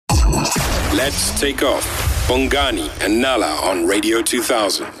Let's take off. Bongani and Nala on Radio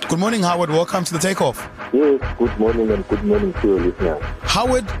 2000. Good morning, Howard. Welcome to the Takeoff. Yes, good morning and good morning to your listeners.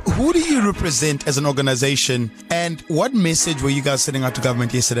 Howard, who do you represent as an organization, and what message were you guys sending out to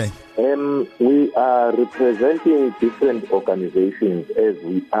government yesterday? We are representing different organizations as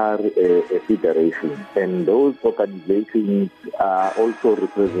we are a federation, and those organizations are also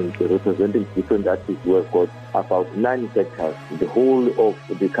representing different artists. We've got about 9 sectors. The whole of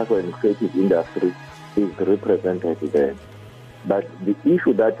the cultural and creative industry is represented there. But the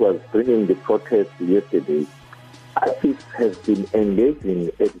issue that was bringing the protest yesterday, artists have been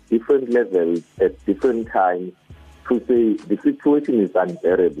engaging at different levels at different times to say the situation is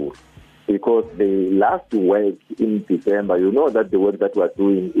unbearable. Because the last work in December, you know that the work that we are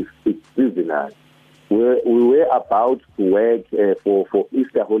doing is seasonal. We were about to work for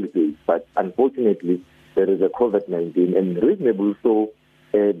Easter holidays, but unfortunately there is a COVID-19, and reasonably so,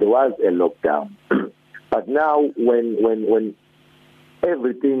 there was a lockdown. But now when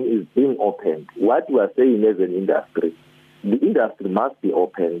everything is being opened, what we are saying as an industry, the industry must be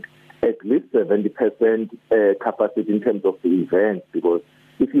opened at least 70% capacity in terms of the events, because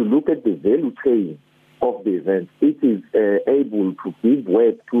if you look at the value chain of the event, it is able to give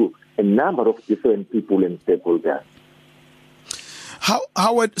work to a number of different people and stakeholders.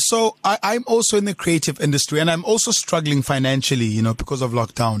 Howard, so I'm also in the creative industry, and I'm also struggling financially, because of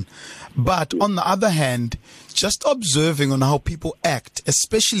lockdown. But on the other hand, just observing on how people act,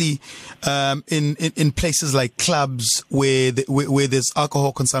 especially in places like clubs where there's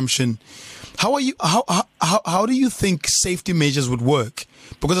alcohol consumption, how do you think safety measures would work?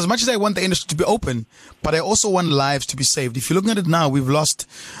 Because as much as I want the industry to be open, but I also want lives to be saved. If you're looking at it now, we've lost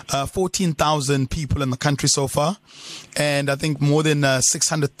 14,000 people in the country so far. And I think more than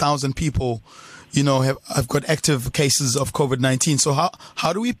 600,000 people, have got active cases of COVID-19. So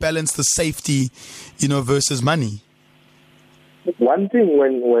how do we balance the safety, versus money? One thing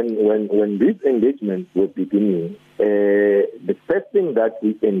when these engagements were beginning, the first thing that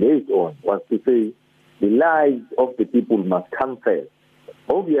we engaged on was to say the lives of the people must come first.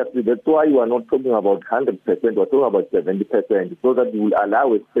 Obviously, that's why we are not talking about 100%, we're talking about 70%, so that we will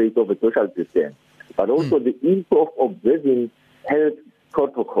allow a space of a social distance. But also the issue of observing health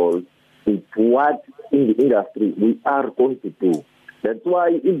protocols is what in the industry we are going to do. That's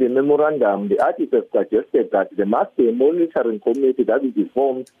why in the memorandum, the artists have suggested that there must be a monitoring committee that will be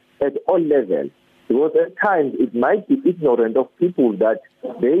formed at all levels. Because at times it might be ignorant of people that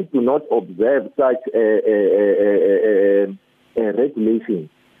they do not observe such regulations.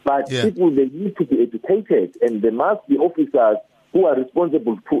 But people, they need to be educated, and there must be officers who are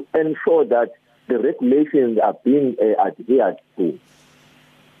responsible to ensure that the regulations are being adhered to.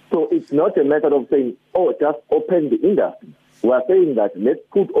 So it's not a matter of saying, just open the industry. We are saying that let's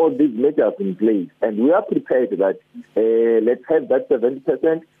put all these measures in place, and we are prepared that let's have that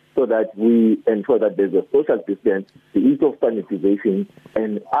 70% so that we ensure that there's a social distance, the use of sanitization,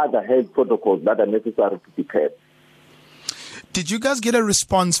 and other health protocols that are necessary to be kept. Did you guys get a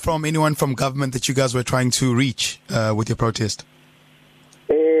response from anyone from government that you guys were trying to reach with your protest?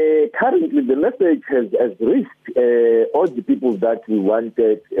 Currently, the message has reached all the people that we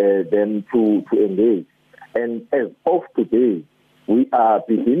wanted them to engage. And as of today, we are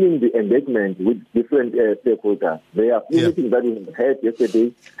beginning the engagement with different stakeholders. There are few meetings that we had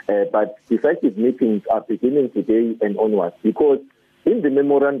yesterday, but effective meetings are beginning today and onwards. Because in the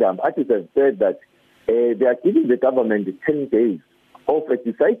memorandum, artists have said that they are giving the government 10 days of a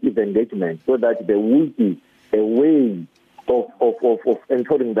decisive engagement so that there will be a way of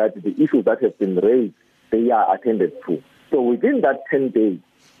ensuring that the issues that have been raised, they are attended to. So within that 10 days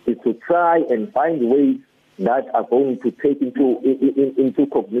is to try and find ways that are going to take into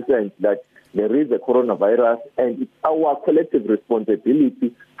cognizance that there is a coronavirus, and it's our collective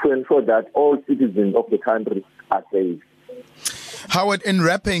responsibility to ensure that all citizens of the country are safe. Howard, in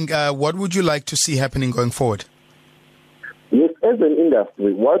wrapping, what would you like to see happening going forward? Yes, as an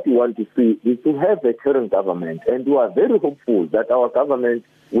industry, what we want to see is to have a current government, and we are very hopeful that our government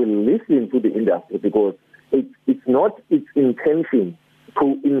will listen to the industry, because it's not its intention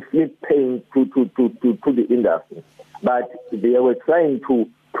to inflict pain to the industry, but they were trying to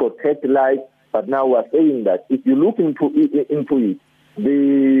protect life. But now we are saying that if you look into it,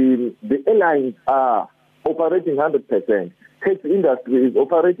 the airlines are operating 100%. Taxi industry is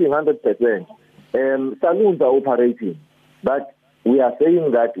operating 100%. Saloons are operating. But we are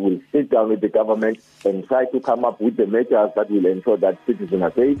saying that we'll sit down with the government and try to come up with the measures that will ensure that citizens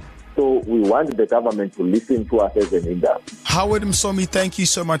are safe So we want the government to listen to us as an industry. Howard Msomi, thank you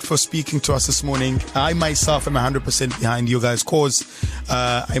so much for speaking to us this morning. I myself am 100% behind you guys' cause.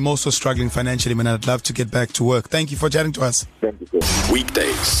 I'm also struggling financially, and I'd love to get back to work. Thank you for chatting to us. Thank you, sir.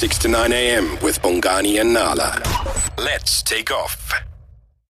 Weekdays, 6 to 9 a.m. with Bongani and Nala. Let's take off.